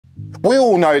We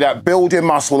all know that building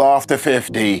muscle after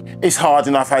 50 is hard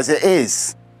enough as it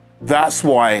is. That's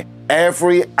why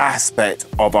every aspect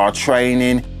of our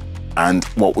training and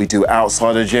what we do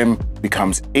outside the gym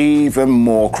becomes even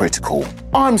more critical.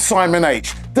 I'm Psymon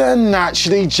H, the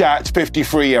naturally jacked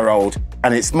 53-year-old,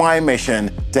 and it's my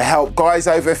mission to help guys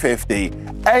over 50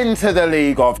 enter the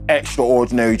league of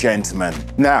extraordinary gentlemen.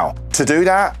 Now, to do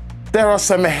that, there are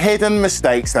some hidden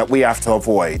mistakes that we have to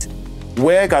avoid.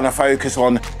 We're going to focus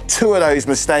on two of those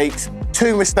mistakes,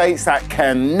 two mistakes that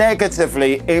can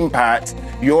negatively impact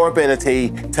your ability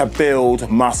to build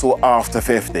muscle after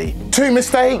 50. Two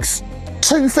mistakes,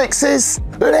 two fixes,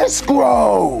 let's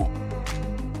grow!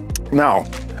 Now,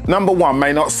 number one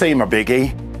may not seem a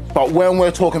biggie, but when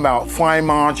we're talking about fine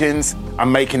margins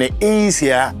and making it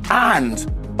easier and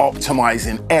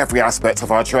optimizing every aspect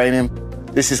of our training,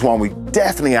 this is one we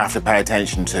definitely have to pay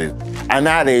attention to, and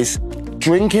that is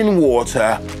drinking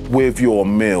water with your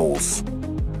meals.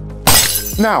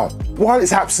 Now, while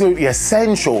it's absolutely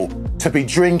essential to be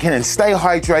drinking and stay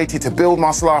hydrated to build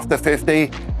muscle after 50,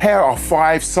 here are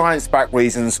 5 science-backed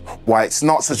reasons why it's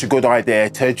not such a good idea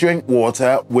to drink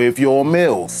water with your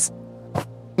meals.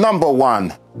 Number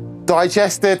 1,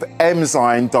 digestive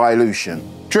enzyme dilution.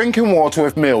 Drinking water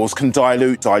with meals can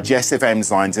dilute digestive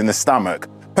enzymes in the stomach,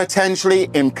 potentially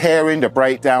impairing the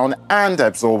breakdown and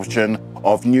absorption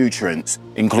of nutrients,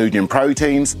 including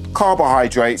proteins,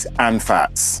 carbohydrates, and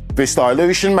fats. This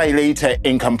dilution may lead to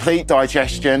incomplete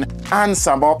digestion and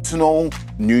suboptimal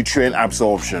nutrient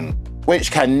absorption,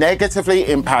 which can negatively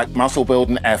impact muscle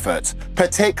building efforts,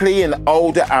 particularly in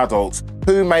older adults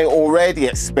who may already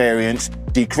experience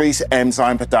decreased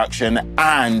enzyme production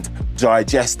and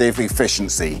digestive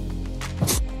efficiency.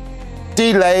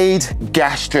 Delayed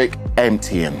gastric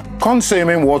emptying.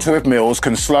 Consuming water with meals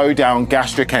can slow down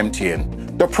gastric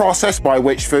emptying, the process by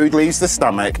which food leaves the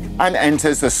stomach and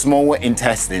enters the small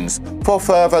intestines for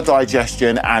further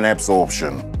digestion and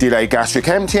absorption. Delayed gastric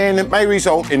emptying may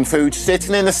result in food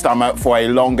sitting in the stomach for a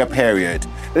longer period,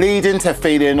 leading to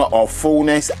feeling of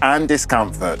fullness and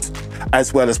discomfort,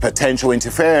 as well as potential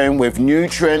interfering with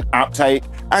nutrient uptake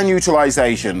and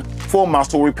utilization for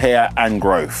muscle repair and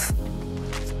growth.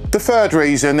 The third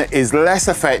reason is less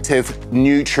effective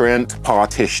nutrient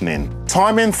partitioning.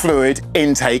 Timing fluid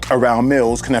intake around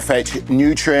meals can affect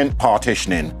nutrient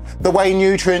partitioning, the way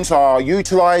nutrients are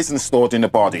utilized and stored in the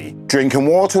body. Drinking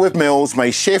water with meals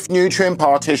may shift nutrient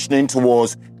partitioning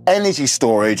towards energy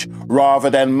storage rather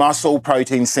than muscle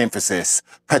protein synthesis,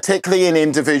 particularly in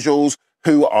individuals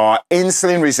who are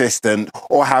insulin resistant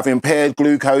or have impaired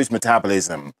glucose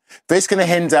metabolism. This can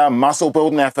hinder muscle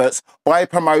building efforts by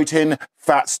promoting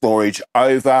fat storage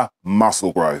over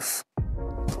muscle growth.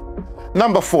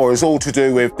 Number 4 is all to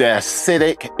do with the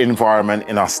acidic environment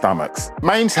in our stomachs.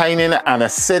 Maintaining an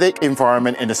acidic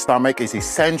environment in the stomach is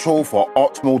essential for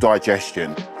optimal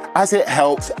digestion, as it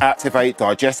helps activate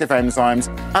digestive enzymes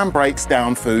and breaks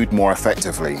down food more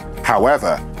effectively.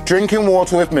 However, drinking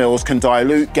water with meals can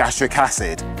dilute gastric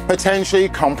acid, potentially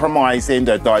compromising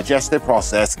the digestive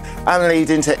process and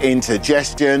leading to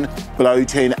indigestion,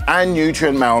 bloating, and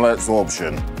nutrient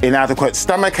malabsorption. Inadequate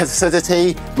stomach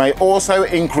acidity may also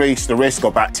increase the risk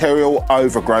of bacterial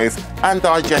overgrowth and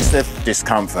digestive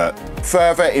discomfort,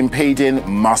 further impeding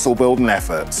muscle building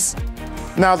efforts.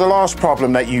 Now, the last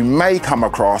problem that you may come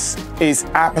across is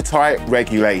appetite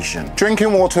regulation.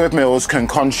 Drinking water with meals can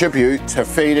contribute to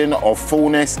feeling of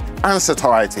fullness and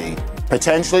satiety,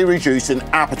 potentially reducing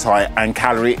appetite and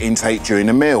calorie intake during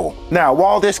a meal. Now,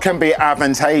 while this can be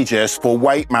advantageous for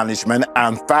weight management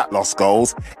and fat loss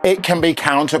goals, it can be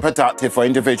counterproductive for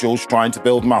individuals trying to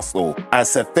build muscle, as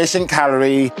sufficient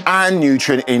calorie and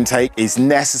nutrient intake is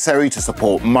necessary to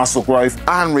support muscle growth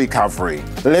and recovery.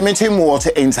 Limiting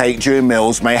water intake during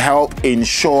meals may help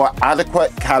ensure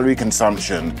adequate calorie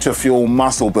consumption to fuel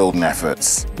muscle building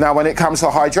efforts. Now, when it comes to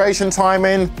hydration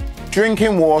timing,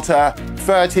 drinking water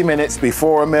 30 minutes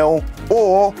before a meal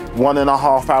or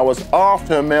 1.5 hours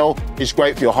after a meal is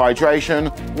great for your hydration,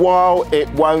 while it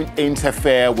won't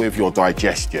interfere with your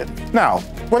digestion. Now,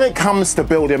 when it comes to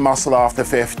building muscle after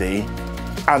 50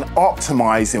 and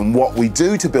optimizing what we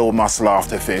do to build muscle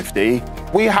after 50,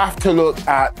 we have to look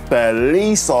at the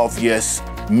least obvious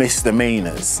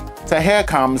misdemeanors. So here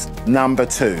comes number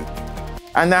 2,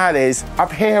 and that is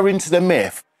adhering to the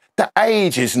myth that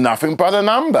age is nothing but a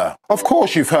number. Of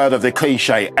course, you've heard of the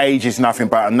cliche, age is nothing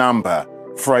but a number,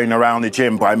 thrown around the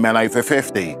gym by men over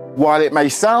 50. While it may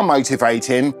sound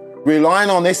motivating, relying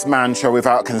on this mantra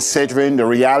without considering the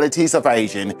realities of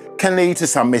aging can lead to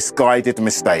some misguided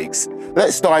mistakes.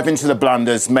 Let's dive into the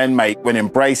blunders men make when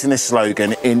embracing this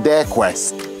slogan in their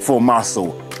quest for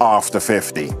muscle after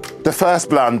 50. The first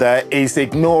blunder is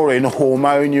ignoring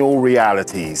hormonal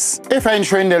realities. If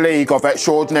entering the league of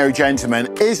extraordinary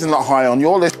gentlemen isn't high on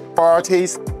your list of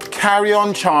priorities, carry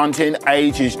on chanting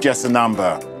age is just a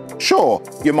number. Sure,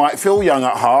 you might feel young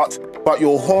at heart, but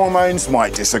your hormones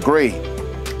might disagree.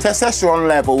 Testosterone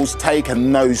levels take a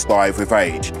nosedive with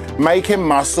age, making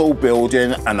muscle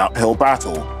building an uphill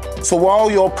battle. So while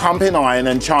you're pumping iron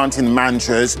and chanting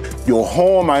mantras, your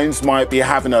hormones might be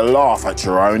having a laugh at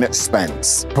your own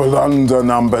expense. Blunder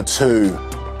number 2.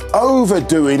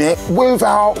 Overdoing it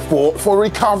without thought for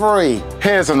recovery.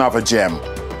 Here's another gem.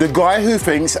 The guy who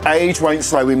thinks age won't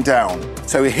slow him down,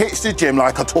 so he hits the gym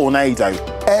like a tornado,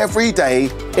 every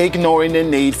day ignoring the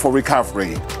need for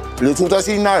recovery. Little does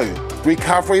he know,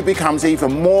 recovery becomes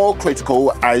even more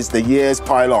critical as the years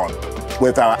pile on.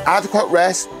 Without adequate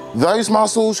rest, those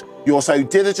muscles you're so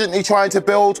diligently trying to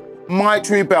build might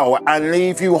rebel and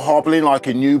leave you hobbling like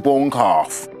a newborn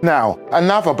calf. Now,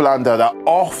 another blunder that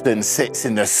often sits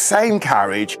in the same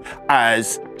carriage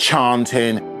as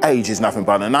chanting age is nothing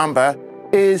but a number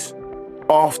is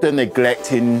often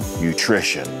neglecting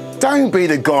nutrition. Don't be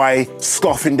the guy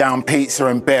scoffing down pizza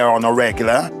and beer on a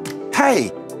regular.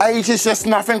 Hey, age is just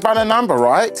nothing but a number,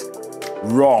 right?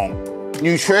 Wrong.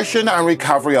 Nutrition and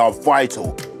recovery are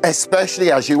vital,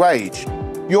 especially as you age.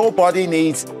 Your body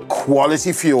needs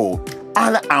quality fuel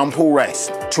and ample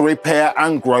rest to repair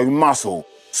and grow muscle.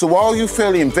 So while you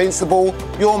feel invincible,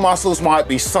 your muscles might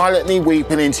be silently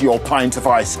weeping into your pint of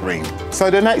ice cream. So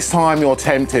the next time you're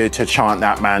tempted to chant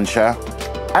that mantra,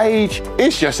 age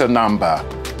is just a number,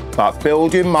 but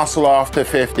building muscle after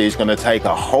 50 is going to take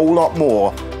a whole lot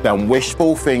more than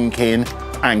wishful thinking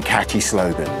and catchy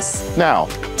slogans. Now,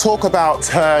 talk about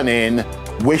turning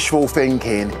wishful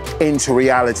thinking into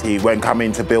reality when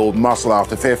coming to build muscle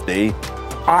after 50.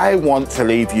 I want to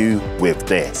leave you with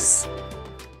this.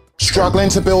 Struggling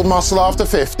to build muscle after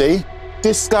 50?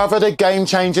 Discover the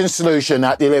game-changing solution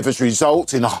that delivers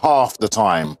results in half the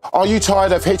time. Are you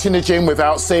tired of hitting the gym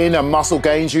without seeing the muscle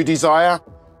gains you desire?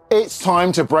 It's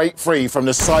time to break free from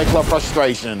the cycle of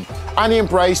frustration and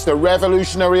embrace the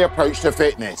revolutionary approach to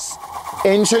fitness.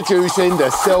 Introducing the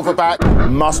Silverback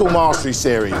Muscle Mastery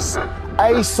Series,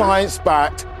 a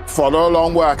science-backed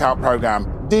follow-along workout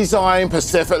program designed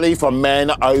specifically for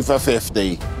men over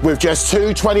 50. With just 2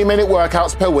 20-minute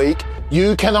workouts per week,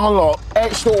 you can unlock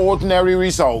extraordinary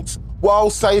results while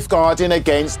safeguarding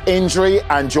against injury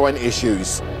and joint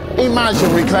issues.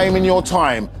 Imagine reclaiming your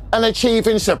time and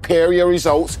achieving superior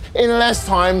results in less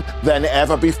time than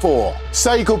ever before.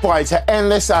 Say goodbye to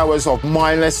endless hours of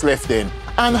mindless lifting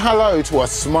and hello to a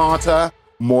smarter,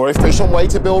 more efficient way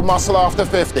to build muscle after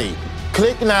 50.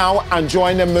 Click now and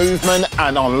join the movement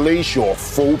and unleash your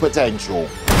full potential.